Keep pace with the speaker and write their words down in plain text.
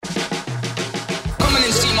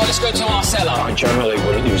let's go to our cellar. I generally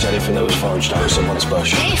wouldn't use anything that was foraged out of someone's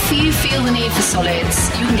bush. If you feel the need for solids,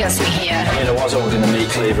 you can get some here. I mean, I was holding a meat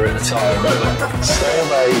cleaver at the time. Stay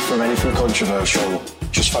away from anything controversial.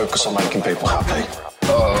 Just focus on making people happy.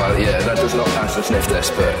 Oh, well, yeah, that does not pass the sniff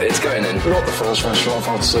test, but it's going in. Not the first restaurant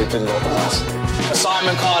I've had sleep in, not the last. For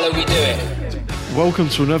Simon Carlo, we do it. Welcome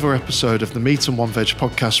to another episode of the Meat and One Veg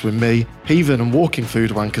podcast with me, heathen and walking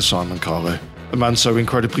food wanker Simon Carlo. A man so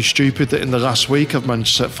incredibly stupid that in the last week I've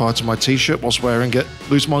managed to set fire to my t-shirt whilst wearing it,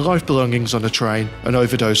 lose my life belongings on a train and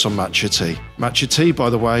overdose on matcha tea. Matcha tea, by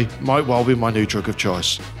the way, might well be my new drug of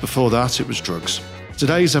choice. Before that, it was drugs.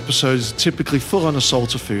 Today's episode is typically full on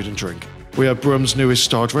assault of food and drink. We have Brum's newest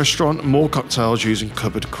starred restaurant and more cocktails using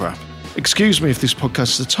cupboard crap. Excuse me if this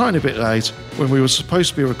podcast is a tiny bit late. When we were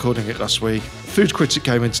supposed to be recording it last week, a food critic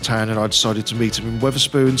came into town and I decided to meet him in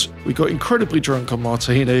Wetherspoons. We got incredibly drunk on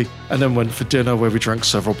martini and then went for dinner where we drank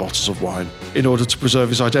several bottles of wine. In order to preserve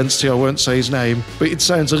his identity, I won't say his name, but it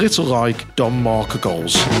sounds a little like Don Marker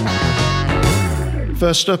Goals.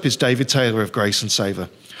 First up is David Taylor of Grace and Savour.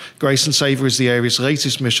 Grace and Savour is the area's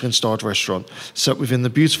latest Michelin-starred restaurant, set within the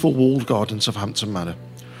beautiful walled gardens of Hampton Manor.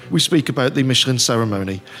 We speak about the Michelin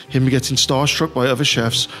ceremony, him getting starstruck by other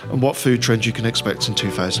chefs, and what food trends you can expect in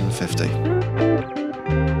 2050.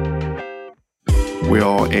 We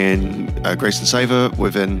are in Grace and Savour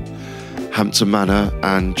within Hampton Manor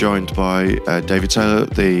and joined by David Taylor,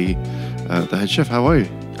 the head chef. How are you?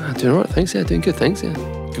 Doing all right, thanks. Yeah, doing good, thanks. Yeah.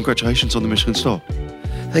 Congratulations on the Michelin star.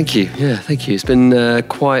 Thank you. Yeah, thank you. It's been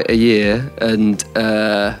quite a year and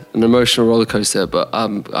an emotional roller coaster, but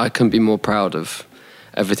I couldn't be more proud of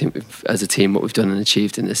everything as a team, what we've done and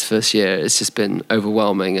achieved in this first year. It's just been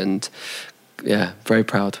overwhelming and, yeah, very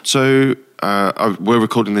proud. So we're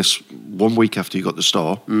recording this 1 week after you got the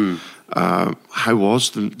star. How was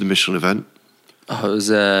the Michelin event? Oh, it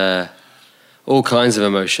was all kinds of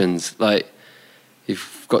emotions. Like,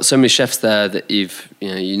 you've got so many chefs there that you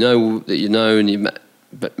know and you've met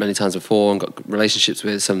many times before and got relationships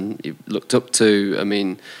with, some you've looked up to. I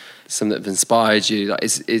mean, some that have inspired you. Like,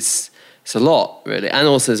 it's a lot, really. And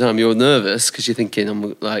also, you're nervous because you're thinking, are we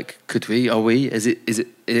going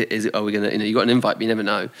to, you got an invite, but you never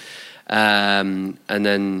know. And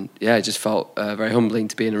then, yeah, it just felt very humbling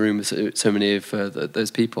to be in a room with so many of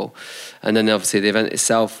those people. And then, obviously, the event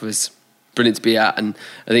itself was brilliant to be at. And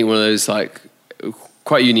I think one of those,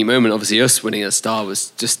 quite a unique moment, obviously, us winning a star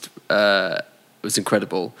was just, was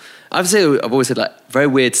incredible. I've always said, very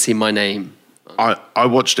weird to see my name. I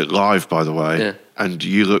watched it live, by the way. Yeah. And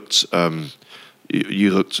you looked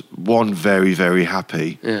one, very, very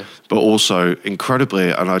happy, yeah, but also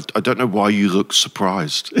incredibly, and I don't know why you looked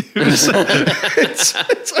surprised.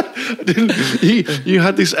 You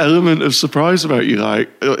had this element of surprise about you,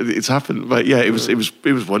 like it's happened. But yeah, it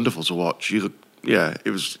was wonderful to watch. It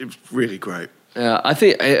was really great. Yeah, I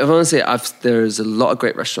think honestly, there's a lot of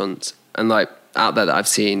great restaurants and out there that I've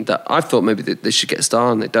seen that I thought maybe that they should get a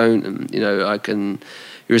star and they don't, and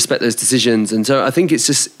you respect those decisions. And so I think it's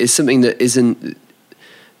something that isn't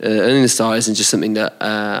earning the star isn't just something that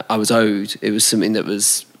I was owed. It was something that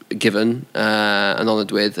was given and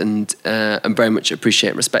honoured with, and very much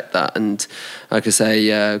appreciate and respect that. And like I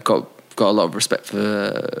say, got a lot of respect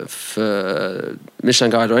for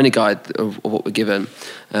Michelin Guide or any guide of what we're given,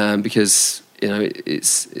 because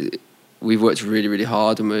we've worked really, really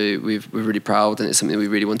hard, and we're really proud, and it's something that we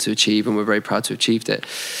really want to achieve, and we're very proud to have achieved it.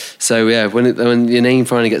 So yeah, when your name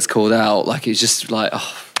finally gets called out, it's just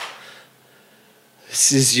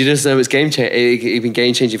you just know it's even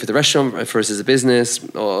game changing for the restaurant, for us as a business.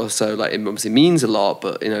 Or so it obviously means a lot,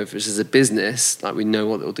 but for us as a business, we know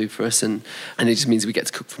what it will do for us, and it just means we get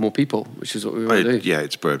to cook for more people, which is what we want to do. Yeah,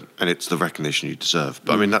 it's brilliant, and it's the recognition you deserve.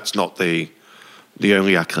 But I mean, that's not the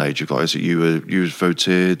only accolade you got, is it? You were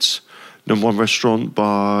voted number one restaurant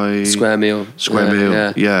by Square Meal,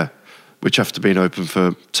 yeah. Which, after being open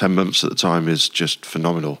for 10 months at the time, is just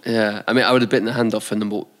phenomenal. Yeah, I mean, I would have bitten the hand off for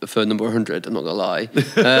number 100. I'm not gonna lie.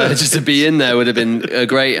 Just to be in there would have been a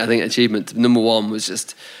great, I think, achievement. Number one was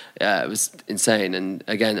just, it was insane, and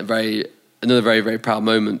again, another very, very proud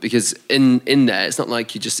moment, because in there, it's not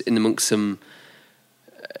like you're just in amongst some.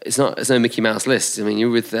 It's no Mickey Mouse list. I mean, you're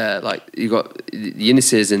with you got the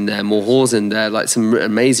Guinnesses in there, more Halls in there, some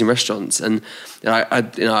amazing restaurants. And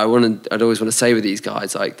I'd always want to say with these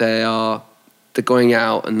guys, they're going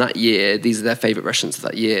out, and that year these are their favourite restaurants of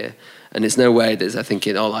that year. And it's no way that they're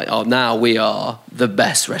thinking, now we are the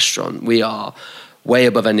best restaurant. We are way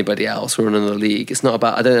above anybody else. We're in another league. It's not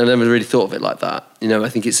about. I never really thought of it like that. I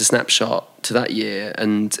think it's a snapshot to that year,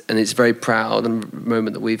 and it's very proud and a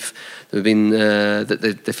moment that we've been that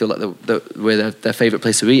they feel like that we're their favourite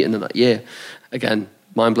place to eat in that year. Again,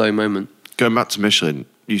 mind-blowing moment. Going back to Michelin,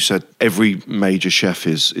 you said every major chef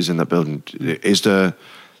is in that building. Is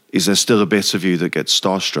there still a bit of you that gets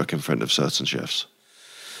starstruck in front of certain chefs?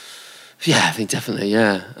 Yeah, I think definitely.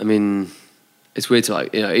 Yeah, I mean, it's weird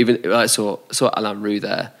to even I saw Alain Roux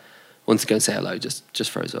there. Wanted to go and say hello, just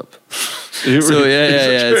froze up. So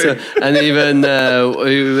yeah. So, and even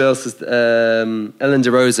who else was Helen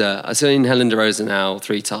de Rosa? I've seen Helen de Rosa now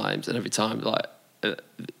 3 times, and every time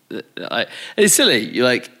it's silly. You're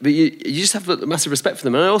like, but you just have a massive respect for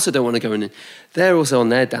them. And I also don't want to go in. They're also on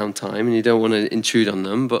their downtime, and you don't want to intrude on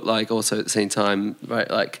them. But like also at the same time, right?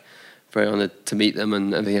 Like very honoured to meet them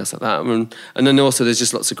and everything else like that. And then also there's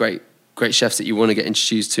just lots of great chefs that you want to get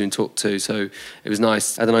introduced to and talk to. So it was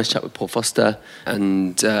nice. I had a nice chat with Paul Foster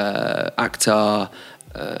and Akhtar.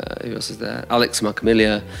 Who else was there? Alex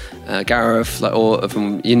Marcamilia, Gareth, like all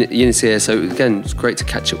from Unisir. So again, it's great to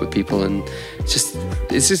catch up with people, and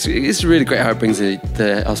it's really great how it brings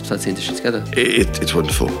the hospitality industry together. It's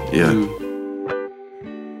wonderful. Yeah.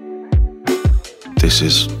 This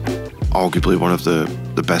is arguably one of the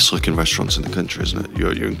best looking restaurants in the country, isn't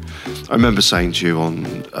it? I remember saying to you on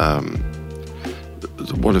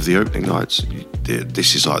one of the opening nights,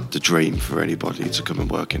 this is like the dream for anybody to come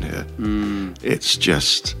and work in here. It's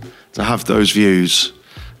just, to have those views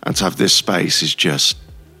and to have this space is just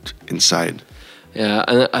insane. Yeah,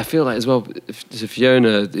 and I feel like as well,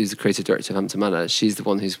 Fiona, who's the creative director of Hampton Manor, she's the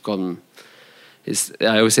one who's gone.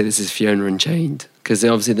 I always say this is Fiona Unchained, because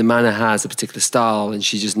obviously the Manor has a particular style and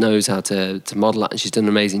she just knows how to model that, and she's done an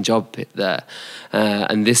amazing job there.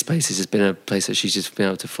 And this place has just been a place that she's just been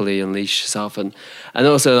able to fully unleash herself and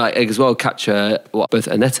also like as well capture what both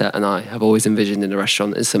Annetta and I have always envisioned in a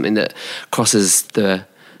restaurant as something that crosses the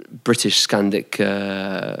British Scandic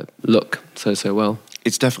look so well.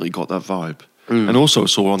 It's definitely got that vibe. And also I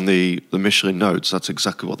saw on the Michelin notes, that's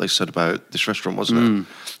exactly what they said about this restaurant, wasn't it?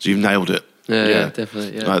 So you've nailed it. Yeah,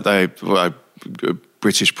 definitely. Yeah. Like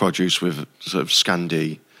British produce with sort of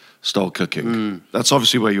Scandi style cooking. That's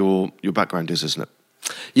obviously where your background is, isn't it?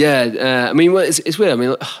 Yeah, I mean, well, it's weird. I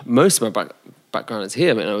mean, most of my background is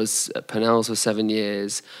here. I mean, I was at Pennell's for 7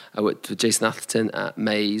 years. I worked with Jason Atherton at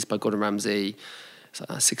Maze by Gordon Ramsay. It's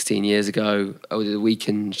like 16 years ago. I did a week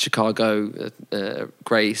in Chicago at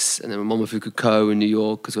Grace, and then Momofuku Co. in New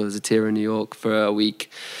York, as well as Atira in New York for a week.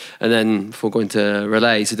 And then before going to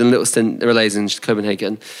Relais, so I did a little stint at Relais in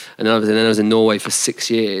Copenhagen. And then I was in Norway for 6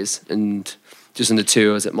 years, and just under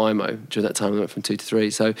 2 I was at Mimo. During that time I went from 2 to 3.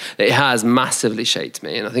 So it has massively shaped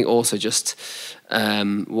me. And I think also just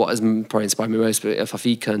what has probably inspired me most, but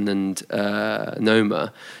Fafikan and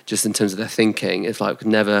Noma, just in terms of their thinking, is like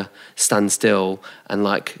never stand still and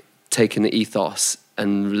like taking the ethos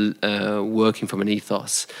and working from an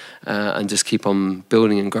ethos and just keep on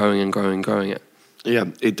building and growing it. Yeah,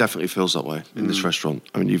 it definitely feels that way in this restaurant.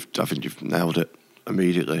 I mean, I think you've nailed it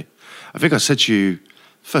immediately. I think I said to you,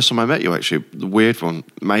 first time I met you actually, the weird one,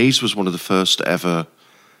 Maze was one of the first ever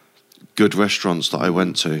good restaurants that I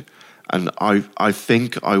went to. And I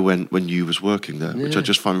think I went when you was working there, which I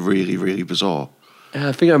just find really, really bizarre. Yeah,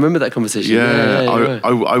 I think I remember that conversation.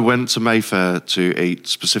 I went to Mayfair to eat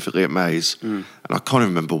specifically at Maze, and I can't even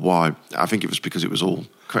remember why. I think it was because it was all,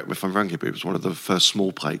 correct me if I'm wrong here, but it was one of the first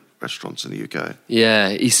small plate restaurants in the UK. Yeah,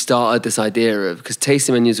 he started this idea of, because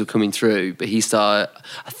tasting menus were coming through, but he started,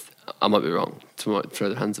 I might be wrong, to throw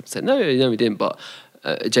their hands up and say, no, we didn't, but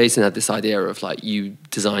Jason had this idea of like, you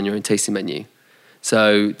design your own tasting menu.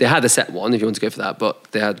 So they had a set one if you want to go for that,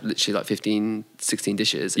 but they had literally like 15, 16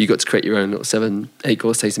 dishes. You got to create your own little 7, 8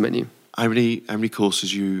 course tasting menu. How many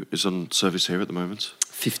courses is on service here at the moment?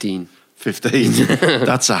 15. 15?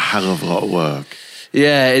 That's a hell of a lot of work.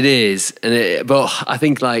 Yeah, it is. But I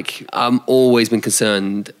think like I've always been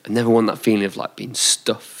concerned. I never want that feeling of like being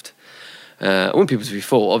stuffed. I want people to be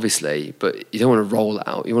full, obviously, but you don't want to roll it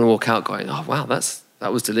out. You want to walk out going, oh wow,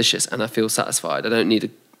 that was delicious, and I feel satisfied. I don't need to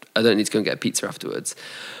go and get a pizza afterwards.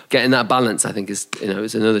 Getting that balance, I think, is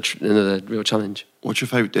another real challenge. What's your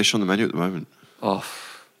favourite dish on the menu at the moment? Oh,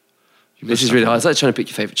 this is really hard. It's like trying to pick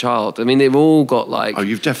your favourite child. I mean, they've all got like... Oh,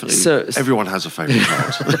 you've definitely... everyone has a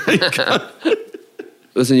favourite child.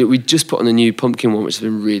 We just put on a new pumpkin one, which has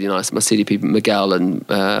been really nice. My CDP, Miguel, and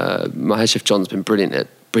my head chef, John's been brilliant at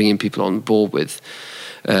bringing people on board with...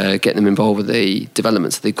 getting them involved with the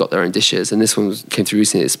development, so they've got their own dishes. And this one came through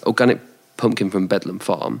recently. It's organic pumpkin from Bedlam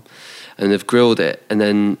Farm, and they've grilled it, and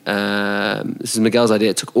then this is Miguel's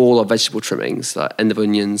idea. Took all our vegetable trimmings, like end of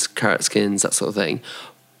onions, carrot skins, that sort of thing,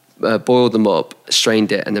 boiled them up,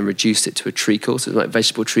 strained it, and then reduced it to a treacle, so it's like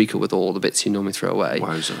vegetable treacle with all the bits you normally throw away.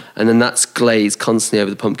 Wowza. And then that's glazed constantly over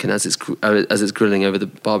the pumpkin as it's grilling over the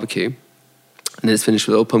barbecue. And then it's finished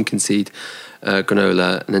with a little pumpkin seed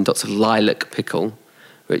granola, and then dots of lilac pickle,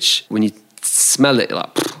 which when you smell it, you're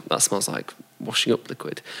like, that smells like washing up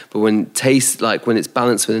liquid. But when it's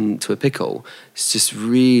balanced into a pickle, it's just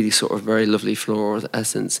really sort of very lovely floral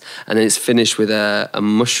essence. And then it's finished with a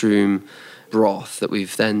mushroom broth that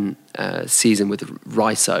we've then seasoned with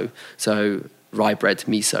riso. So rye bread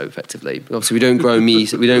miso, effectively. Obviously, we don't grow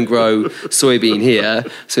soybean here,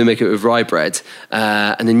 so we make it with rye bread.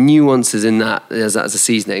 And the nuances in that as a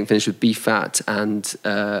seasoning, finished with beef fat and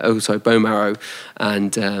bone marrow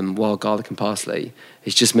and wild garlic and parsley.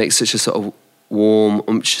 It just makes such a sort of warm,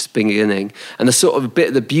 umptious beginning. And the sort of bit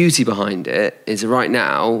of the beauty behind it is right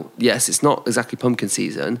now, yes, it's not exactly pumpkin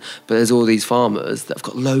season, but there's all these farmers that have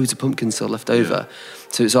got loads of pumpkins still left over.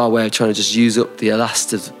 So it's our way of trying to just use up the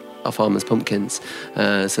last of our farmers' pumpkins,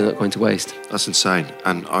 so they're not going to waste. That's insane.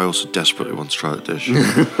 And I also desperately want to try that dish.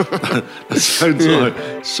 That sounds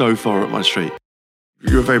like so far up my street.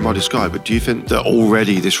 You're a very modest guy, but do you think that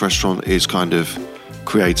already this restaurant is kind of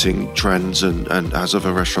creating trends and has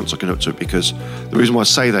other restaurants looking up to it? Because the reason why I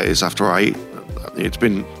say that is after it's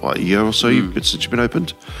been a year or so since you've been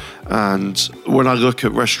opened. And when I look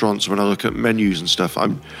at restaurants, when I look at menus and stuff,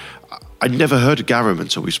 I'd never heard of garum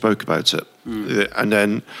until we spoke about it. And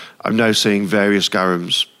then I'm now seeing various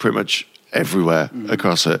garums pretty much everywhere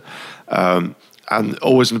across it. And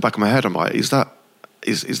always in the back of my head, I'm like, is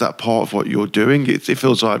that part of what you're doing? It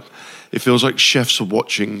feels like chefs are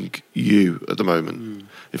watching you at the moment.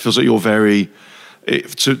 It feels like you're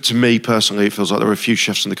to me personally, it feels like there are a few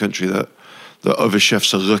chefs in the country that other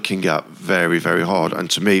chefs are looking at very, very hard. And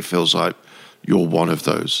to me, it feels like you're one of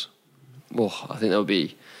those. Well, I think that would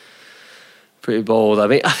be pretty bold. I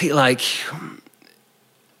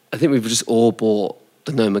think we've just all bought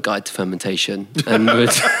the Noma Guide to Fermentation, and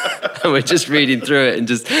we're just reading through it and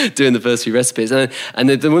just doing the first few recipes. And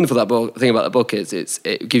the wonderful thing about the book is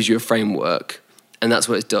it gives you a framework, and that's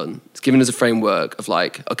what it's done. It's given us a framework of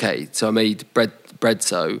like, okay, so I made bread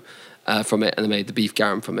from it, and I made the beef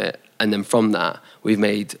garum from it, and then from that we've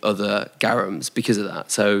made other garums because of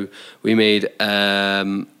that. So we made a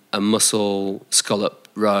mussel scallop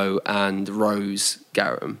roe and rose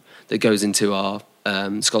garum that goes into our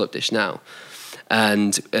scallop dish now.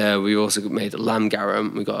 And we also made a lamb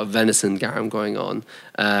garum. We've got a venison garum going on,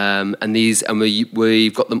 and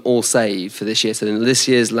we've got them all saved for this year. So in this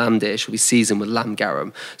year's lamb dish will be seasoned with lamb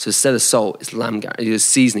garum. So instead of salt, it's lamb garum. You're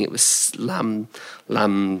seasoning it with lamb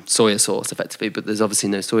soya sauce, effectively. But there's obviously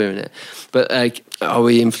no soya in it. But are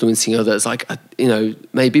we influencing others?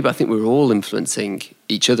 Maybe. But I think we're all influencing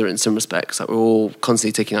each other in some respects. Like we're all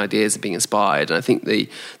constantly taking ideas and being inspired. And I think the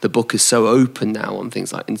book is so open now on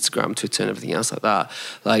things like Instagram, Twitter, and everything else like that.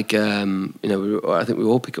 I think we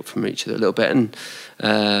all pick up from each other a little bit. And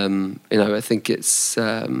I think it's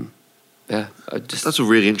that's a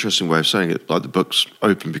really interesting way of saying it. Like the book's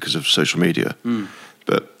open because of social media,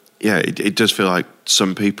 but yeah, it does feel like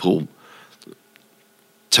some people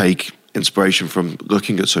take inspiration from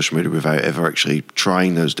looking at social media without ever actually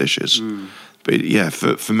trying those dishes. But yeah,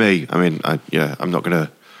 for me, I mean, I'm not going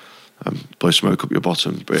to blow smoke up your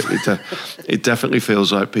bottom, but it definitely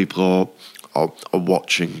feels like people are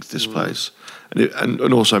watching this place.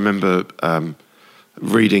 And also I remember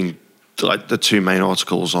reading like the two main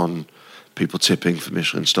articles on people tipping for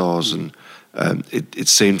Michelin stars, and it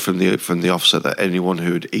seemed from the offset that anyone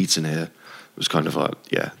who had eaten here was kind of like,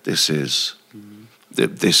 yeah, this is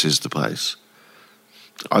the place.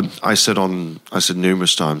 I said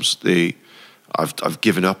numerous times I've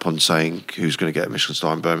given up on saying who's going to get a Michelin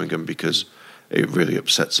star in Birmingham because it really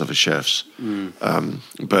upsets other chefs.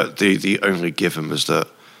 But the only given was that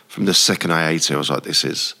from the second I ate it, I was like, this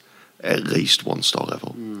is at least 1-star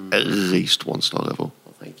level. At least 1-star level.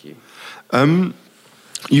 Well, thank you.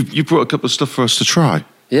 You brought a couple of stuff for us to try.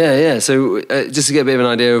 Yeah. So just to get a bit of an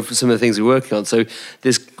idea of some of the things we're working on. So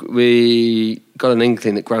we got an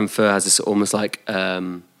inkling that Grand Feu has this almost like,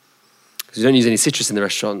 because we don't use any citrus in the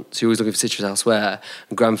restaurant, so you're always looking for citrus elsewhere.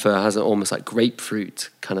 And Grand Feu has an almost like grapefruit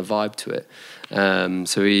kind of vibe to it.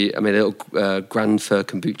 So I made a little Grand Feu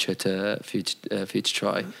kombucha for you to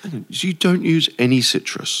try. So you don't use any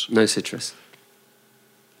citrus? No citrus.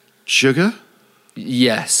 Sugar?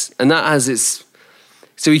 Yes, and that has its.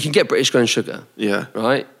 So you can get British grown sugar. Yeah.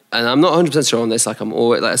 Right. And I'm not 100% sure on this. Like I'm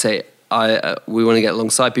always, like I say, we want to get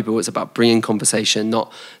alongside people. It's about bringing conversation,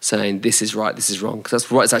 not saying this is right, this is wrong, because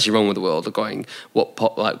that's what's actually wrong with the world. Of going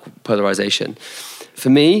polarization. For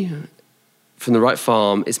me, from the right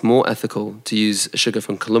farm, it's more ethical to use a sugar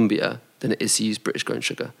from Colombia than it is to use British grown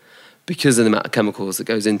sugar, because of the amount of chemicals that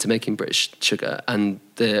goes into making British sugar and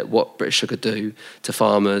what British sugar do to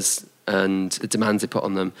farmers and the demands they put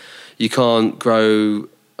on them. You can't grow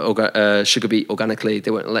sugar beet organically.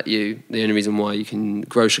 They won't let you. The only reason why you can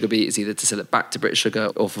grow sugar beet is either to sell it back to British Sugar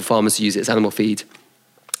or for farmers to use it as animal feed.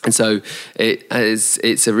 And so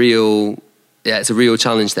it's a real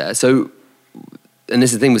challenge there. So, and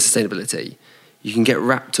this is the thing with sustainability. You can get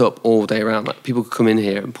wrapped up all day around. Like, people could come in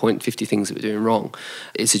here and point 50 things that we're doing wrong.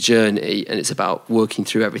 It's a journey, and it's about working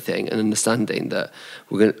through everything and understanding that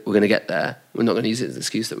we're going to get there. We're not going to use it as an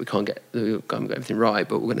excuse that we can't get everything right,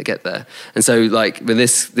 but we're going to get there. And so, like with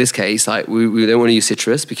this case, like we don't want to use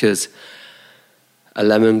citrus because a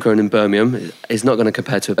lemon grown in Birmingham is not going to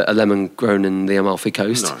compare to a lemon grown in the Amalfi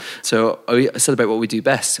Coast. No. So I celebrate what we do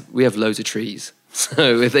best. We have loads of trees.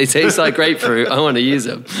 So if they taste like grapefruit, I want to use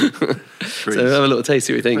them. So have a little taste,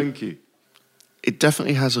 see what you think. Thank you. It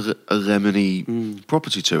definitely has a lemony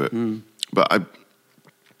property to it. But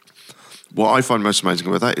what I find most amazing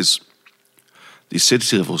about that is the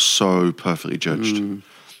acidity level is so perfectly judged.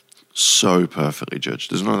 So perfectly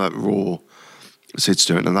judged. There's none of that raw acidity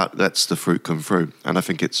to it, and that lets the fruit come through. And I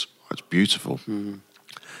think it's beautiful.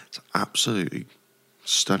 It's absolutely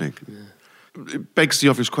stunning. Yeah. It begs the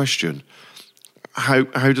obvious question. How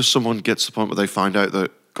does someone get to the point where they find out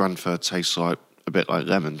that Grandfir tastes like a bit like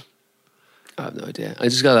lemon? I have no idea. I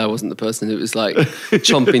just got that I wasn't the person who was like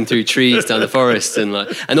chomping through trees down the forest and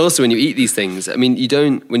also when you eat these things, I mean,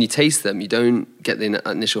 when you taste them, you don't get the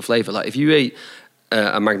initial flavour. Like if you eat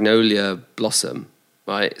a magnolia blossom,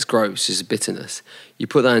 right, it's gross, it's a bitterness. You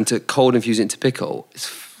put that into cold, infuse it into pickle, it's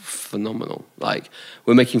phenomenal. Like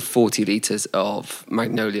we're making 40 litres of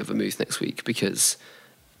magnolia vermouth next week because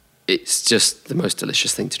it's just the most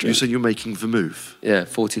delicious thing to drink. You said you're making vermouth? Yeah,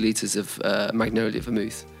 40 litres of magnolia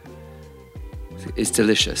vermouth. It's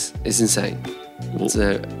delicious. It's insane.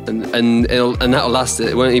 So, and that'll last.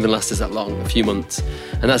 It won't even last us that long. A few months.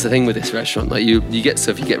 And that's the thing with this restaurant. Like you get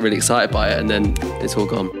stuff, you get really excited by it, and then it's all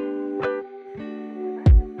gone.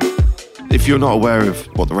 If you're not aware of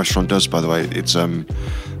what the restaurant does, by the way, it's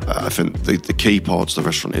I think the key part of the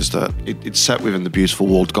restaurant is that it's set within the beautiful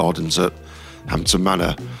walled gardens at Hampton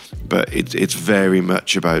Manor, but it's very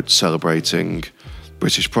much about celebrating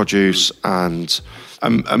British produce and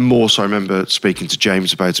more so. I remember speaking to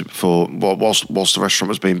James about it before, whilst the restaurant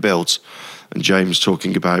was being built, and James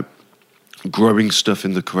talking about growing stuff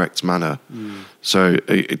in the correct manner. So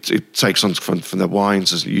it takes on from the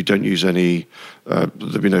wines, as you don't use any,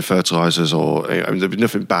 there'll be no fertilizers there'll be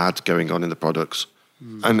nothing bad going on in the products.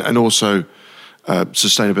 And also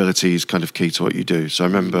sustainability is kind of key to what you do. So I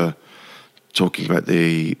remember talking about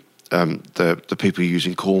the people you use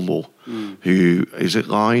in Cornwall, who, is it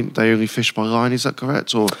line? They only fish by line, is that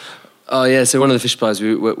correct? Or oh yeah, so one of the fish suppliers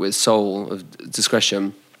we work with, Soul of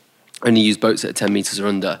Discretion, only use boats that are 10 metres or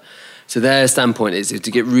under. So their standpoint is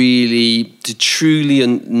to truly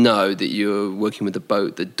know that you're working with a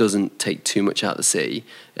boat that doesn't take too much out of the sea,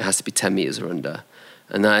 it has to be 10 metres or under.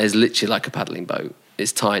 And that is literally like a paddling boat.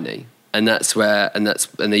 It's tiny. And that's where, and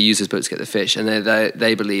they use those boats to get the fish. And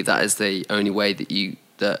they believe that is the only way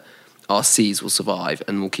that our seas will survive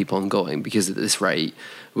and will keep on going, because at this rate,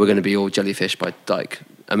 we're going to be all jellyfish by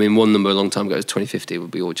one number a long time ago was 2050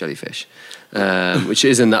 would be all jellyfish, which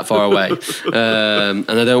isn't that far away. And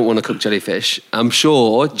I don't want to cook jellyfish. I'm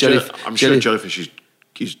sure jellyfish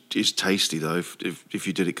is tasty though if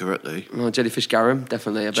you did it correctly. Oh, jellyfish garum,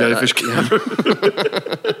 definitely. I bet jellyfish garum.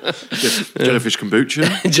 Jellyfish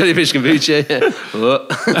kombucha. Jellyfish kombucha. Yeah.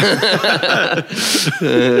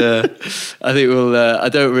 I think we'll. I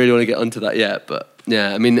don't really want to get onto that yet, but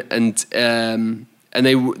yeah, I mean, and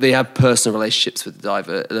they have personal relationships with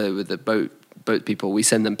the boat people. We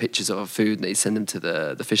send them pictures of our food, and they send them to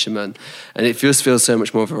the fishermen, and it feels so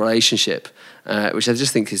much more of a relationship, which I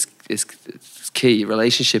just think is key.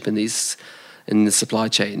 Relationship in the supply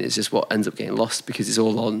chain is just what ends up getting lost, because it's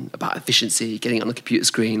all about efficiency, getting it on the computer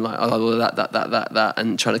screen, like that,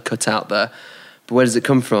 and trying to cut out but where does it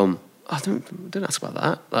come from? Oh, don't ask about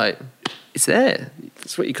that. Like, it's there.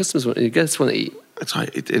 It's what your customers want. Your guests want to eat. It's like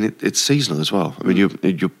it's seasonal as well. I mean,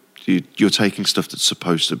 you're taking stuff that's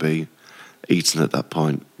supposed to be eaten at that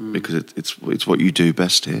point because it's what you do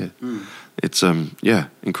best here. It's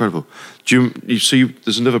incredible. You see?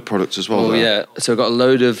 There's another product as well. Oh yeah. So I got a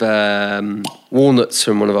load of walnuts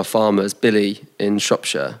from one of our farmers, Billy in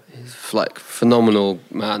Shropshire. He's like phenomenal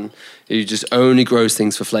man who just only grows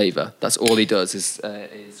things for flavour. That's all he does is grow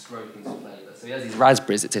things for flavour. So he has these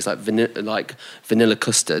raspberries that taste like vanilla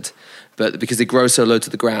custard. But because they grow so low to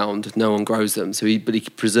the ground, no one grows them. But he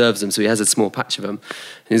preserves them, so he has a small patch of them.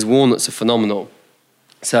 And his walnuts are phenomenal.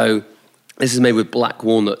 So This is made with black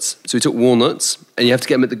walnuts. So we took walnuts, and you have to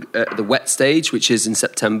get them at the wet stage, which is in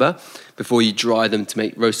September, before you dry them to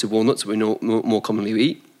make roasted walnuts, we more commonly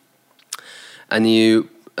eat. And you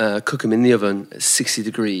cook them in the oven at 60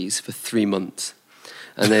 degrees for 3 months.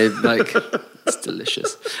 And they're like, it's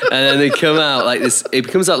delicious. And then they come out like this, it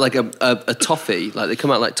comes out like a toffee, like they come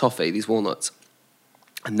out like toffee, these walnuts.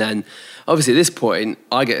 And then, obviously at this point,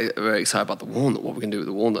 I get very excited about the walnut, what we're going to do with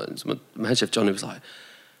the walnuts. My head chef, Johnny, was like,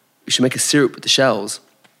 we should make a syrup with the shells.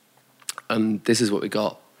 And this is what we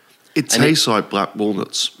got. It tastes like black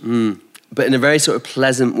walnuts. But in a very sort of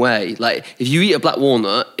pleasant way. Like, if you eat a black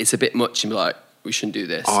walnut, it's a bit much and be like, we shouldn't do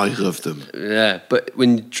this. I love them. Yeah, but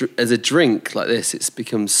as a drink like this, it's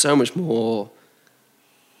become so much more...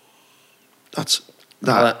 That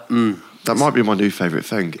might be my new favourite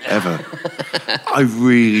thing ever. I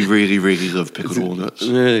really, really, really love pickled walnuts.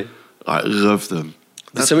 Really? I love them.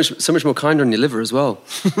 It's so much more kinder on your liver as well.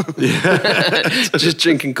 Yeah. Just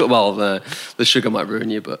drinking... Well, the sugar might ruin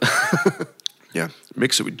you, but... Yeah,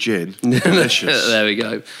 mix it with gin. Delicious. There we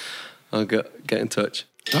go. I'll get in touch.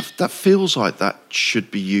 That feels like that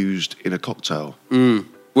should be used in a cocktail. We're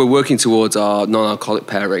working towards our non-alcoholic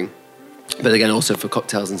pairing, but again, also for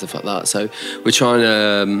cocktails and stuff like that. So we're trying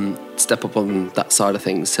to step up on that side of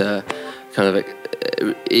things to kind of...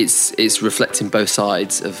 It's reflecting both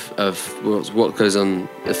sides of what goes on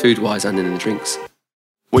food-wise and in the drinks.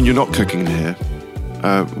 When you're not cooking in here,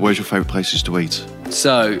 where's your favourite places to eat?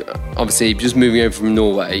 So, obviously, just moving over from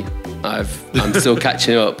Norway, I'm still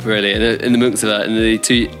catching up, really. In the months of that, in the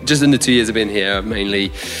 2 years I've been here, I've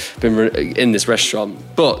mainly been in this restaurant.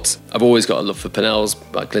 But I've always got a love for Pennell's.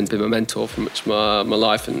 Like, Glenn's been my mentor for much of my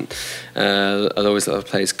life, and I've always loved the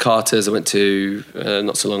place. Carter's, I went to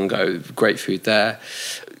not so long ago. Great food there.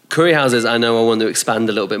 Curry houses, I know I want to expand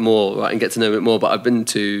a little bit more, right, and get to know a bit more. But I've been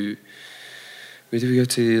to... Where did we go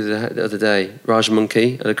to the other day? Raj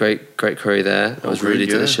Monkey had a great curry there. That was really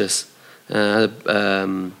delicious. Had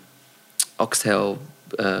a oxtail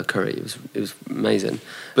curry. It was amazing.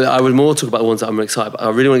 But I would more talk about the ones that I'm excited about. I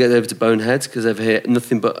really want to get over to Bonehead, because over here,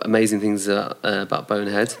 nothing but amazing things about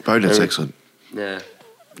Bonehead. Bonehead's excellent. Yeah.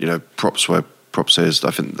 You know, props where props is.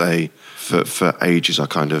 I think they, for ages, I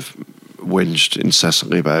kind of whinged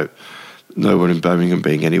incessantly about no one in Birmingham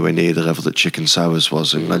being anywhere near the level that Chicken Sours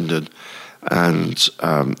was in London. And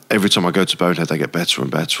every time I go to Bonehead, they get better and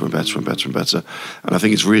better and better and better and better. And I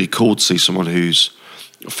think it's really cool to see someone who's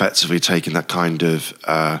effectively taking that kind of...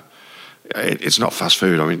 it's not fast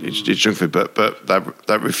food, I mean, it's junk food, but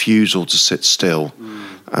that refusal to sit still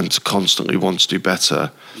and to constantly want to do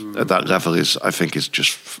better at that level is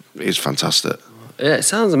fantastic. Yeah, it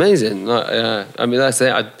sounds amazing. I mean, that's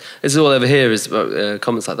it. This is all over here is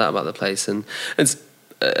comments like that about the place, and it's...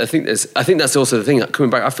 I think that's also the thing. Like,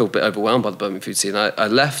 coming back, I feel a bit overwhelmed by the Birmingham food scene. I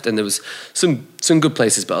left, and there was some good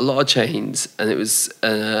places, but a lot of chains, and it was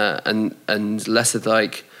and less of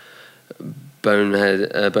like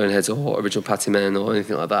Boneheads or Original Patty Men or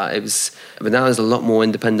anything like that. But now there's a lot more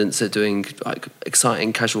independents at doing like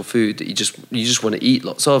exciting casual food that you just want to eat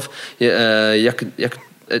lots of.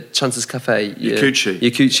 Chance's Cafe,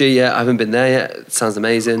 Yakuchi. Yeah, I haven't been there yet. It sounds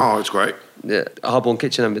amazing. Oh, it's great. Yeah, Harborne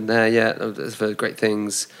Kitchen, I haven't been there yet. I've heard great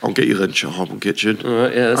things. I'll get you lunch at Harborne Kitchen. All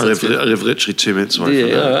right, yeah, I live literally 2 minutes away from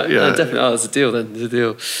there. Right. Yeah, definitely. Oh, it's a deal then. It's a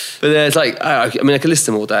deal. But it's like, I could list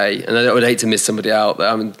them all day, and I would hate to miss somebody out that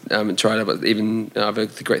I haven't tried it. But even I've heard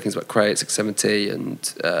the great things about Croque at 670,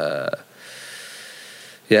 and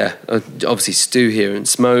obviously Stu here and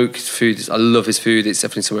Smoke food. I love his food. It's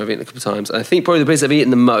definitely somewhere I've eaten a couple of times. And I think probably the place I've eaten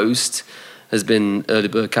the most has been Early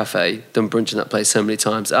Bird Cafe. Done brunch in that place so many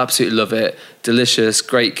times. Absolutely love it. Delicious,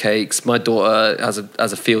 great cakes. My daughter has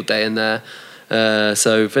a field day in there.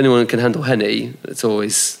 So if anyone can handle Henny,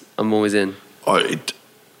 I'm always in.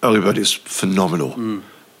 Early Bird is phenomenal.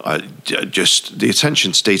 Just the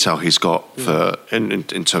attention to detail he's got for in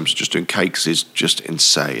terms of just doing cakes is just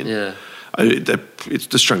insane. Yeah. It's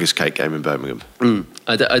the strongest cake game in Birmingham.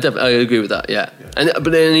 I agree with that. Yeah.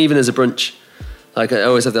 But then even as a brunch. Like I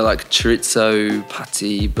always have their like chorizo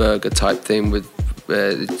patty burger type thing with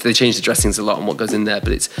they change the dressings a lot on what goes in there,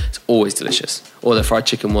 but it's always delicious. Or their fried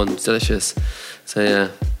chicken one's delicious. So yeah,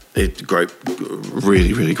 it's great,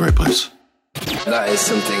 really, really great place. That is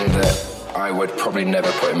something that I would probably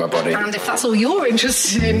never put in my body. And if that's all you're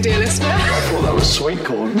interested in, dear listener. I thought that was sweet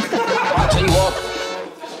corn. I'll tell you what,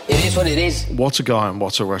 it is what it is. What a guy and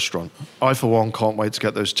what a restaurant. I, for one, can't wait to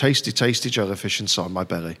get those tasty, tasty jellyfish inside my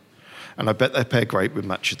belly. And I bet they pair great with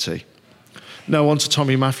matcha tea. Now on to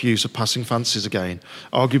Tommy Matthews of Passing Fancies again,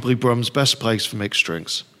 arguably Brum's best place for mixed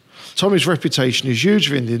drinks. Tommy's reputation is huge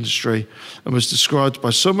within the industry and was described by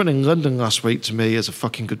someone in London last week to me as a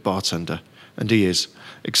fucking good bartender. And he is,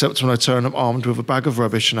 except when I turn up armed with a bag of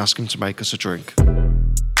rubbish and ask him to make us a drink.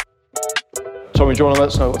 Tommy, do you want to let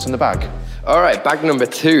us know what's in the bag? All right, bag number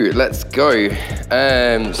 2. Let's go.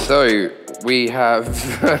 So we have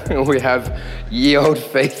we have ye old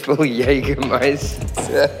faithful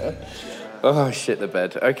Jägermeister. Oh shit, the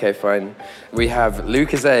bed. Okay, fine. We have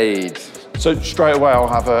Lucozade. So straight away, I'll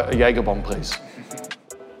have a Jaeger bomb, please.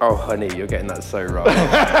 Oh, honey, you're getting that so wrong.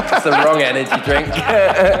 It's the wrong energy drink.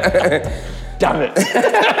 Damn it.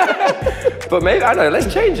 But maybe, I don't know,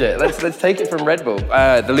 let's change it. Let's take it from Red Bull.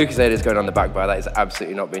 The Lucozade is going on the back bar. That is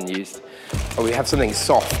absolutely not been used. Oh, we have something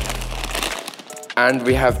soft. And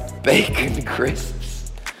we have bacon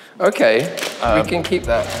crisps. Okay, we can keep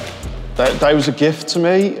that. That was a gift to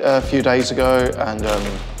me a few days ago, and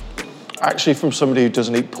actually from somebody who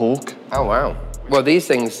doesn't eat pork. Oh, wow. Well, these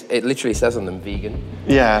things, it literally says on them vegan.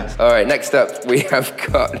 Yeah. All right, next up, we've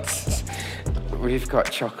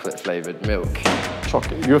got chocolate-flavoured milk.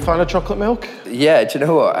 Chocolate. You a fan of chocolate milk? Yeah, do you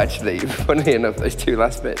know what, actually? Funnily enough, those 2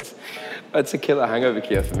 last bits, that's a killer hangover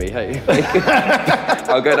cure for me, hey?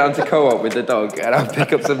 I'll go down to Co-op with the dog and I'll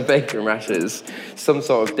pick up some bacon rashers, some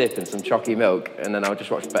sort of dip and some chalky milk, and then I'll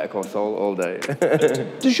just watch Better Call Saul all day.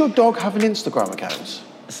 Does your dog have an Instagram account?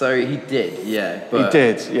 So he did, yeah. He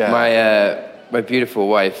did, yeah. My beautiful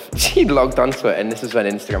wife, she logged onto it, and this is when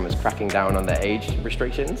Instagram was cracking down on their age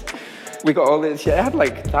restrictions. We got all this, she had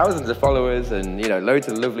like thousands of followers and, you know, loads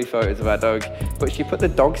of lovely photos of our dog, but she put the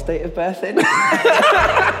dog's date of birth in,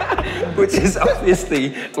 which is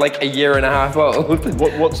obviously like 1.5 years old.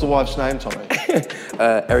 What's the wife's name, Tommy?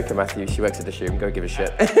 Erica Matthews, she works at the Shoe, go give a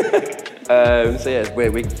shit. So yeah,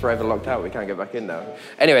 we're forever locked out, we can't get back in now.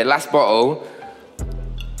 Anyway, last bottle,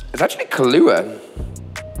 it's actually Kahlua.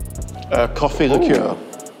 Coffee liqueur.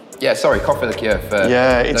 Yeah, sorry, coffee liqueur for...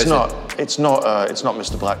 Yeah, it's not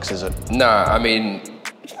Mr. Black's, is it? No, I mean,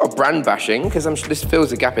 it's not brand bashing, because I'm sure this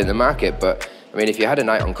fills a gap in the market, but I mean, if you had a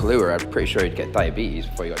night on Kahlua, I'm pretty sure you'd get diabetes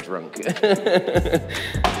before you got drunk.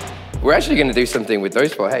 We're actually going to do something with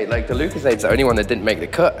those 4. Hey, like the Lucosade's the only one that didn't make the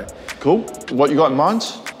cut. Cool. What you got in mind?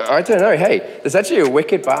 I don't know. Hey, there's actually a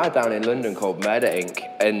wicked bar down in London called Murder Inc.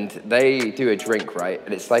 And they do a drink, right?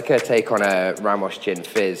 And it's like a take on a Ramos Gin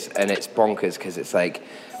Fizz. And it's bonkers because it's like,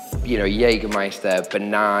 you know, Jägermeister,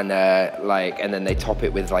 banana, like, and then they top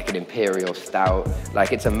it with like an Imperial Stout.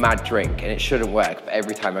 Like, it's a mad drink and it shouldn't work. But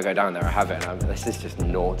every time I go down there, I have it. And this is just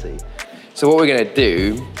naughty. So what we're going to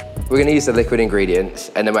do, we're going to use the liquid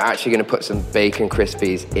ingredients, and then we're actually going to put some bacon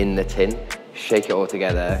crispies in the tin, shake it all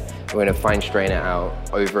together. We're going to fine strain it out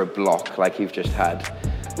over a block like you've just had.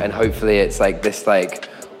 And hopefully it's like this, like,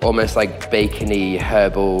 almost like bacony,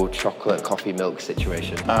 herbal, chocolate, coffee milk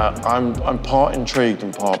situation. I'm part intrigued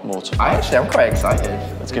and part mortified. I'm quite excited.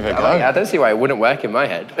 Let's give it a go. I don't see why it wouldn't work in my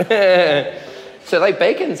head. So like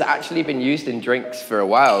bacon's actually been used in drinks for a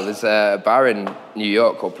while. There's a bar in New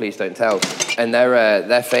York called Please Don't Tell, and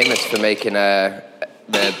they're famous for making the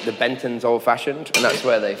Benton's Old Fashioned, and that's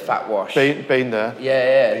where they fat wash. Been there.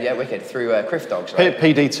 Yeah, wicked, through Criff Dogs, right?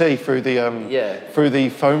 PDT through the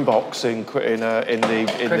phone box in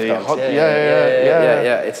the hot,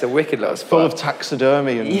 yeah. It's a wicked little spot. Full of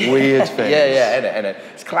taxidermy and weird things. Yeah,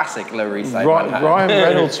 it's classic Lower East Side. Ryan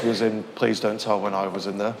Reynolds was in Please Don't Tell when I was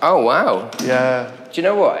in there. Oh wow. Yeah. Do you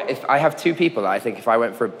know what? If I have 2 people that I think if I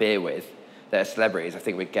went for a beer with, that are celebrities, I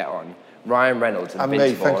think we'd get on. Ryan Reynolds and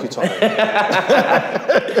Vince Vaughn. Thank you, Tommy.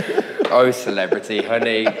 Oh, celebrity,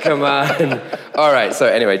 honey, come on. All right, so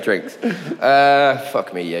anyway, drinks.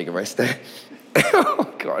 Fuck me, Jägermeister.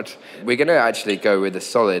 Oh, God. We're going to actually go with a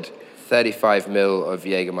solid 35 ml of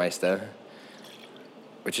Jägermeister,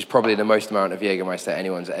 which is probably the most amount of Jägermeister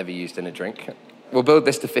anyone's ever used in a drink. We'll build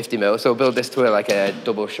this to 50 ml, so we'll build this to a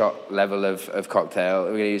double shot level of cocktail.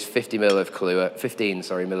 We're going to use 15 ml of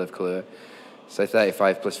Kahlua. So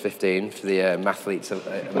 35 plus 15 for the mathletes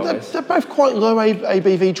among us. They're both quite low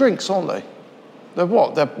ABV drinks, aren't they? They're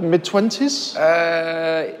what? They're mid-20s?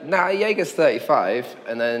 Jaeger's 35,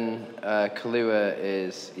 and then Kahlua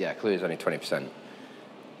is only 20%.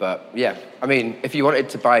 But yeah, I mean, if you wanted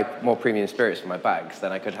to buy more premium spirits for my bags,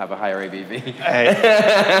 then I could have a higher ABV.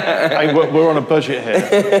 Hey, we're on a budget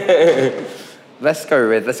here. Let's go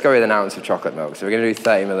with an ounce of chocolate milk. So we're going to do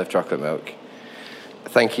 30 ml of chocolate milk.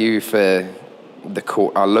 Thank you for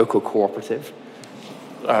our local cooperative.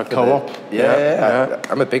 Co-op. Yeah.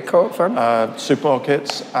 I'm a big co-op fan.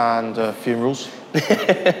 Supermarkets and funerals.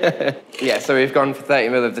 Yeah, so we've gone for 30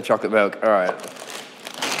 ml of the chocolate milk. All right.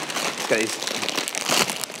 Let's get these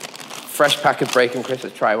fresh pack of bacon crisps.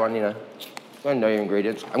 Let's try one, you know. I know your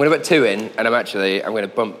ingredients. I'm going to put 2 in, and I'm going to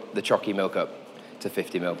bump the Croque milk up to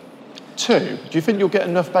 50 ml. 2? Do you think you'll get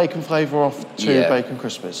enough bacon flavour off 2 bacon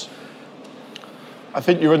crispies? I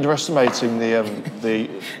think you're underestimating the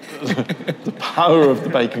power of the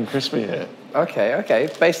bacon crispy here. Okay.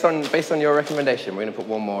 Based on your recommendation, we're going to put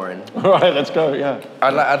 1 more in. All right, let's go. Yeah.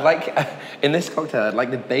 I'd like in this cocktail, I'd like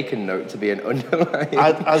the bacon note to be an underlying.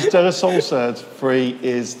 As De La Soul said, 3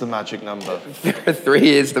 is the magic number. 3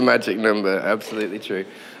 is the magic number. Absolutely true.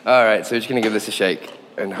 All right, so we're just going to give this a shake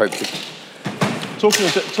and hope to. Talking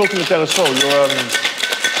of De La Soul, you're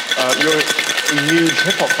a huge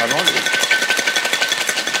hip hop fan, aren't you?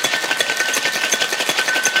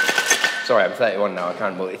 Sorry, I'm 31 now, I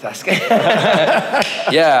can't multitask.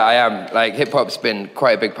 Yeah, I am. Like, hip-hop's been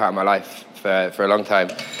quite a big part of my life for a long time.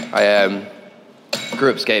 I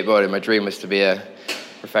grew up skateboarding. My dream was to be a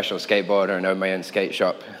professional skateboarder and own my own skate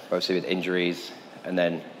shop, obviously with injuries. And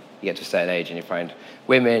then you get to a certain age and you find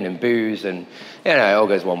women and booze and, it all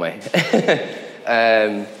goes one way.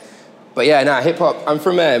 But yeah, hip-hop, I'm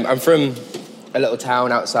from a little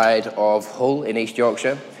town outside of Hull in East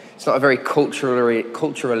Yorkshire. It's not a very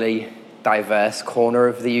culturally diverse corner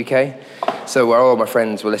of the UK. So where all my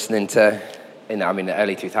friends were listening to, in the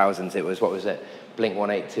early 2000s, it was, what was it? Blink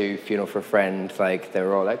 182, Funeral for a Friend. Like, they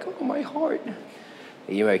were all like, oh, my heart.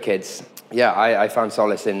 The emo kids. Yeah, I found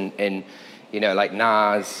solace in like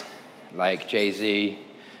Nas, like Jay-Z,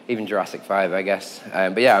 even Jurassic 5, I guess.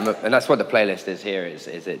 But yeah, and that's what the playlist is here, is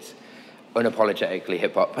it's unapologetically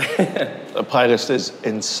hip-hop. The playlist is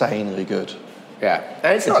insanely good. Yeah,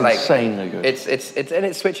 and it's not like insanely good. It's and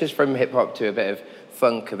it switches from hip hop to a bit of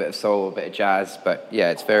funk, a bit of soul, a bit of jazz. But yeah,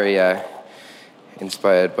 it's very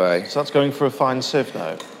inspired by. So that's going for a fine sieve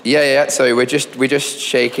now. Yeah. So we just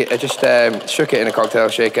shake it. I just shook it in a cocktail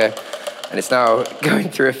shaker, and it's now going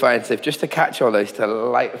through a fine sieve just to catch all those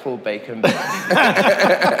delightful bacon bits.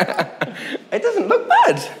 It doesn't look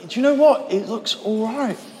bad. Do you know what? It looks all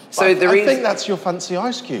right. So I think that's your fancy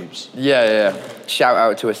ice cubes. Yeah. Shout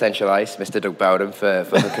out to Essential Ice, Mr. Doug Bowden, for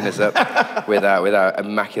hooking us up with our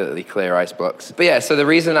immaculately clear ice blocks. But yeah, so the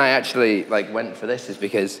reason I actually went for this is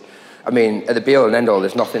because, at the be-all and end-all,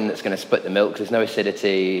 there's nothing that's going to split the milk. There's no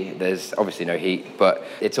acidity. There's obviously no heat, but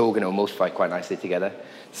it's all going to emulsify quite nicely together.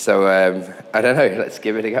 So I don't know. Let's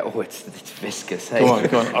give it a go. Oh, it's viscous. Hey?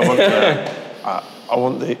 Go on. I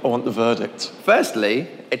want the verdict. Firstly,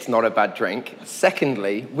 it's not a bad drink.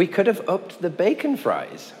 Secondly, we could have upped the bacon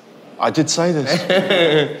fries. I did say this.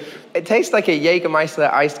 It tastes like a Jägermeister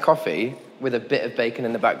iced coffee with a bit of bacon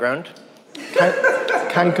in the background.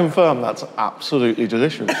 Can confirm that's absolutely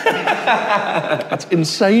delicious. That's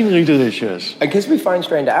insanely delicious. And because we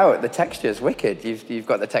fine-strained it out, the texture's wicked. You've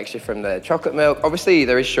got the texture from the chocolate milk. Obviously,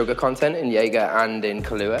 there is sugar content in Jaeger and in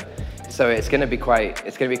Kahlua. So it's going to be quite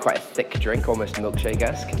a thick drink, almost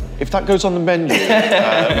milkshake-esque. If that goes on the menu,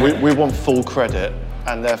 we want full credit,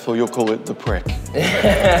 and therefore you'll call it the prick.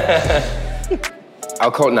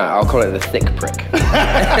 I'll call it the thick prick.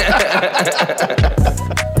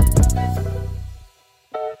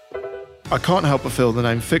 I can't help but feel the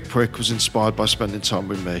name Thick Prick was inspired by spending time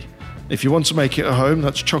with me. If you want to make it at home,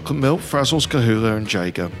 that's chocolate milk, Frazzles, Kahlua and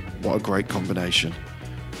Jaeger. What a great combination.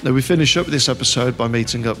 Now, we finish up this episode by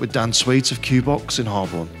meeting up with Dan Sweet of Q-Box in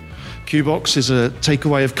Harborne. Q-Box is a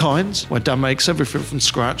takeaway of kind, where Dan makes everything from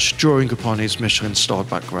scratch, drawing upon his Michelin-starred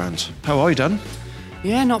background. How are you, Dan?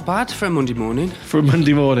 Yeah, not bad for a Monday morning. For a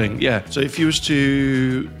Monday morning, yeah. So if you was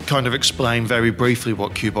to kind of explain very briefly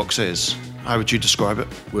what Q-Box is, how would you describe it?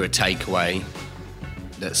 We're a takeaway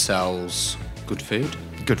that sells good food.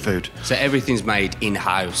 Good food. So everything's made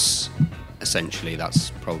in-house, essentially. That's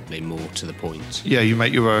probably more to the point. Yeah, you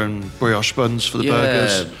make your own brioche buns for the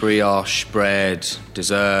burgers. Yeah, brioche, bread,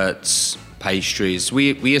 desserts, pastries.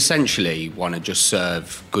 We essentially want to just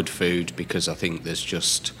serve good food because I think there's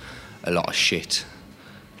just a lot of shit.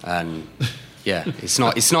 And yeah, it's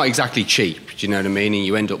not exactly cheap, do you know what I mean? And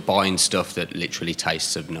you end up buying stuff that literally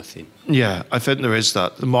tastes of nothing. Yeah, I think there is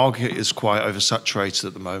that. The market is quite oversaturated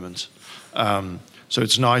at the moment. So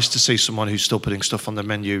it's nice to see someone who's still putting stuff on the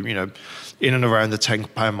menu, in and around the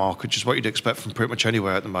 £10 mark, which is what you'd expect from pretty much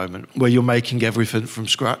anywhere at the moment, where you're making everything from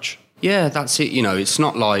scratch. Yeah, that's it. It's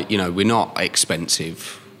not like, we're not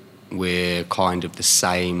expensive. We're kind of the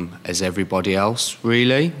same as everybody else,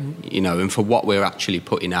 really. And for what we're actually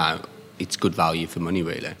putting out, it's good value for money,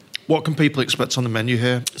 really. What can people expect on the menu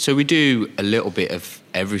here? So we do a little bit of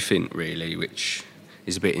everything, really, which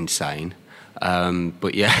is a bit insane.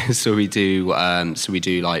 But yeah, so we do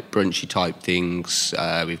like brunchy type things.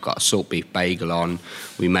 We've got a salt beef bagel on.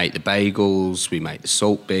 We make the bagels, we make the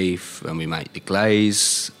salt beef, and we make the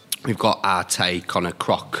glaze. We've got our take on a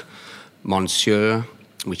croque Monsieur,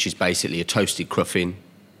 which is basically a toasted cruffin,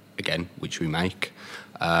 again, which we make,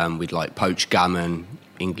 with like poached gammon,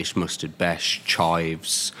 English mustard besh,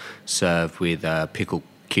 chives, served with pickled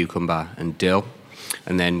cucumber and dill.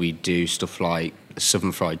 And then we do stuff like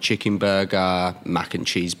southern fried chicken burger, mac and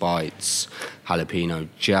cheese bites, jalapeno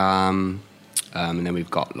jam, and then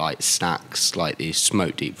we've got like snacks like these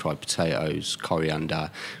smoked deep fried potatoes,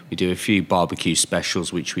 coriander. We do a few barbecue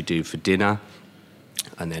specials which we do for dinner,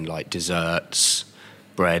 and then like desserts,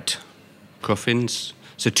 bread, cruffins.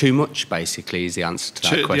 So too much, basically, is the answer to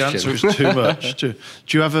that question. The answer is too much. Do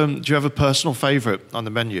you have a personal favourite on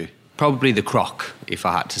the menu? Probably the croque, if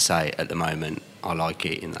I had to say at the moment. I like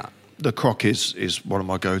eating that. The croque is one of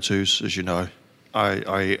my go-tos, as you know.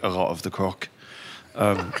 I eat a lot of the croque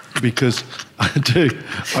because I do.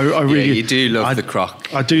 I really, yeah, you do love the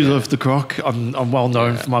croque. I do love the croque. I'm well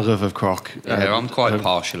known for my love of croque. Yeah, I'm quite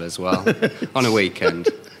partial as well on a weekend.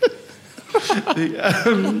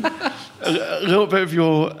 A little bit of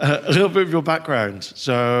your background.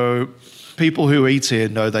 So people who eat here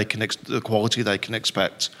know they can the quality they can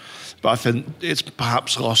expect, but I think it's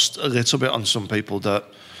perhaps lost a little bit on some people that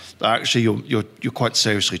actually you're quite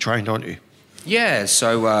seriously trained, aren't you? Yeah.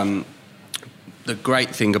 So the great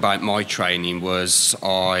thing about my training was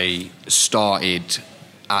I started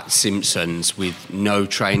at Simpsons with no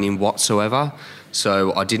training whatsoever.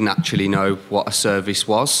 So I didn't actually know what a service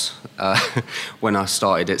was when I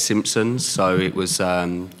started at Simpsons. So it was,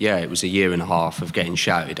 it was a year and a half of getting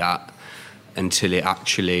shouted at until it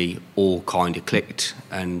actually all kind of clicked.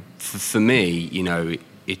 And for me, you know,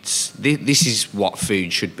 this is what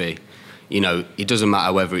food should be. You know, it doesn't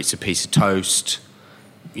matter whether it's a piece of toast,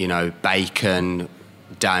 you know, bacon,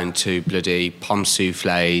 down to bloody pomme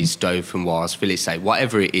soufflés, dauphinoise, filet steak,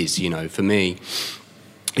 whatever it is, you know, for me,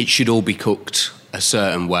 it should all be cooked a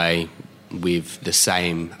certain way with the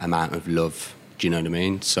same amount of love. Do you know what I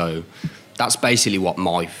mean? So that's basically what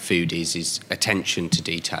my food is attention to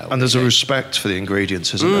detail. And there's a respect for the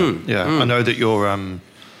ingredients, isn't there? Yeah. I know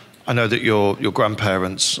that your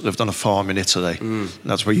grandparents lived on a farm in Italy. And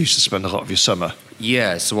that's where you used to spend a lot of your summer.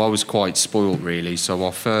 Yeah, so I was quite spoilt, really. So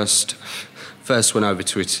I first went over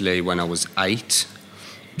to Italy when I was 8.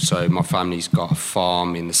 So my family's got a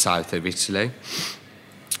farm in the south of Italy.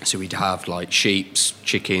 So we'd have like sheep,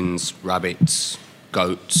 chickens, rabbits,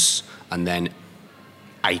 goats, and then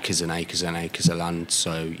acres and acres and acres of land.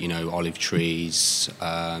 So, you know, olive trees,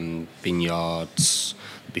 vineyards,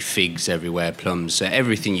 there'd be figs everywhere, plums. So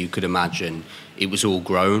everything you could imagine, it was all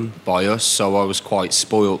grown by us. So I was quite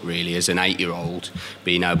spoilt, really, as an 8-year-old,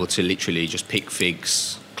 being able to literally just pick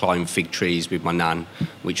figs, climb fig trees with my nan,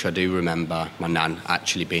 which I do remember my nan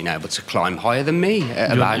actually being able to climb higher than me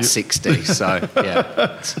at about 60. So,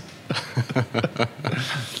 yeah.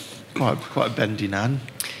 Quite a bendy nan.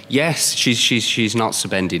 Yes, she's not so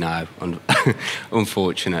bendy now,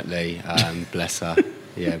 unfortunately. Bless her.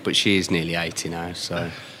 Yeah, but she is nearly 80 now, so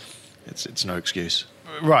it's no excuse.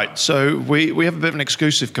 Right, so we have a bit of an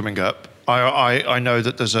exclusive coming up. I know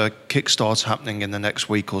that there's a Kickstart happening in the next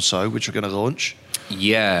week or so, which we're going to launch.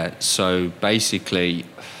 Yeah, so basically,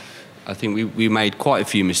 I think we made quite a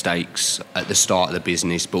few mistakes at the start of the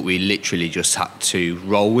business, but we literally just had to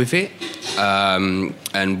roll with it.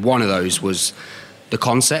 And one of those was the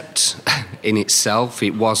concept in itself.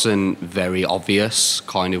 It wasn't very obvious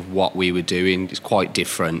kind of what we were doing. It's quite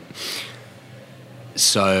different.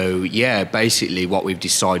 So, yeah, basically what we've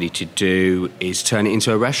decided to do is turn it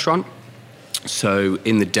into a restaurant. So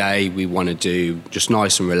in the day, we want to do just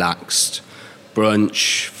nice and relaxed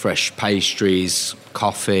brunch, fresh pastries,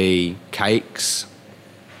 coffee, cakes.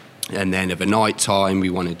 And then of a night time, we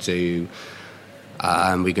want to do,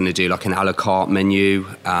 we're going to do like an a la carte menu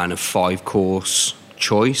and a 5-course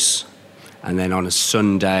choice. And then on a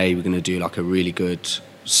Sunday, we're going to do like a really good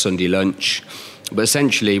Sunday lunch. But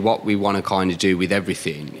essentially what we want to kind of do with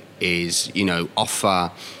everything is, you know,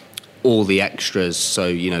 offer all the extras. So,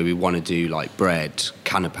 you know, we want to do like bread,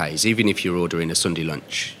 canapes, even if you're ordering a Sunday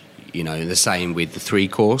lunch, you know, the same with the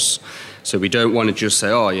 3-course. So we don't want to just say,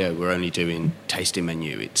 oh yeah, we're only doing tasting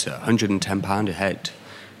menu. It's £110 a head.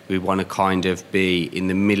 We want to kind of be in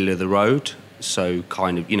the middle of the road. So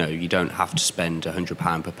kind of, you know, you don't have to spend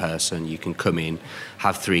 £100 per person. You can come in,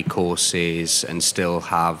 have 3 courses and still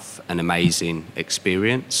have an amazing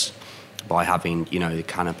experience by having, you know, the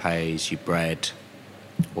canapes, your bread,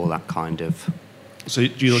 all that kind of. So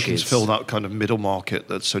you're looking to fill that kind of middle market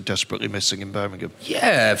that's so desperately missing in Birmingham?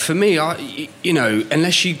 Yeah, for me, you know,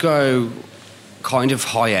 unless you go kind of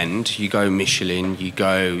high end, you go Michelin, you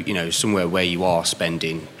go, you know, somewhere where you are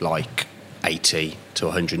spending like £80 to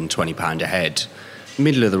 £120 a head,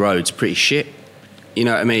 middle of the road's pretty shit. You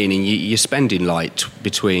know what I mean? And you're spending like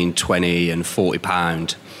between £20 and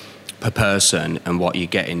 £40 per person, and what you're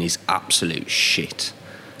getting is absolute shit.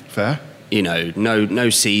 Fair. You know, no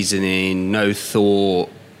seasoning, no thought.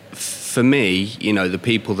 For me, you know, the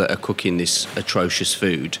people that are cooking this atrocious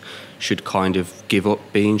food should kind of give up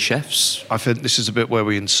being chefs. I think this is a bit where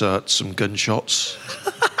we insert some gunshots.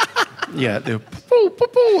 Yeah,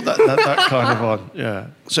 that kind of on. Yeah.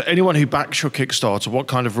 So anyone who backs your Kickstarter, what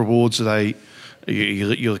kind of rewards are you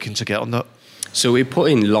looking to get on that? So we're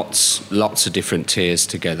putting lots of different tiers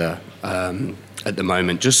together at the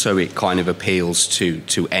moment, just so it kind of appeals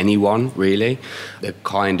to anyone, really. The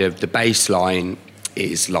baseline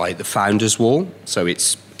is like the Founders Wall, so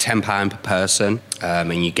it's £10 per person,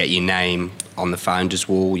 and you get your name on the Founders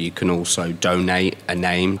Wall. You can also donate a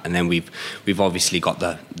name, and then we've obviously got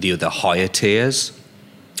the other higher tiers.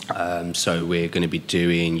 So we're going to be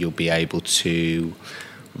you'll be able to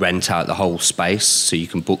rent out the whole space, so you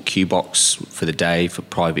can book Q-Box for the day for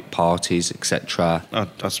private parties, etc.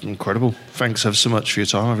 That's incredible. Thanks ever so much for your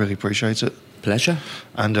time. I really appreciate it. Pleasure.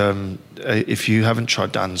 And if you haven't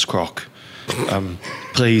tried Dan's Croque,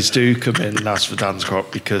 please do come in and ask for Dan's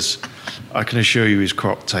Croque, because I can assure you his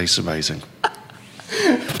croque tastes amazing.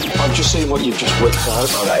 I've just seen what you've just whipped out.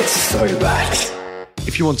 Oh, that is so bad.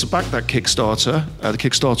 If you want to back that Kickstarter, the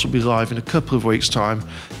Kickstarter will be live in a couple of weeks' time.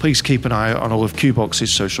 Please keep an eye out on all of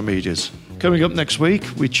Q-Box's social medias. Coming up next week,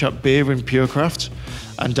 we chat beer and Purecraft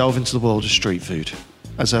and delve into the world of street food.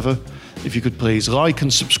 As ever, if you could please like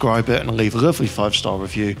and subscribe it and leave a lovely 5-star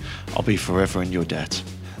review, I'll be forever in your debt.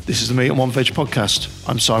 This is the Meat and One Veg podcast.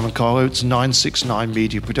 I'm Simon Carlo. It's 969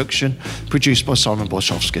 Media Production, produced by Simon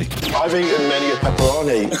Borshowski. I've eaten many a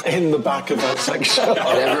pepperoni in the back of that section. And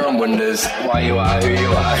everyone wonders why you are who you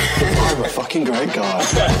are. I'm a fucking great guy.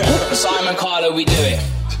 Simon Carlo, we do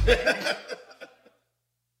it.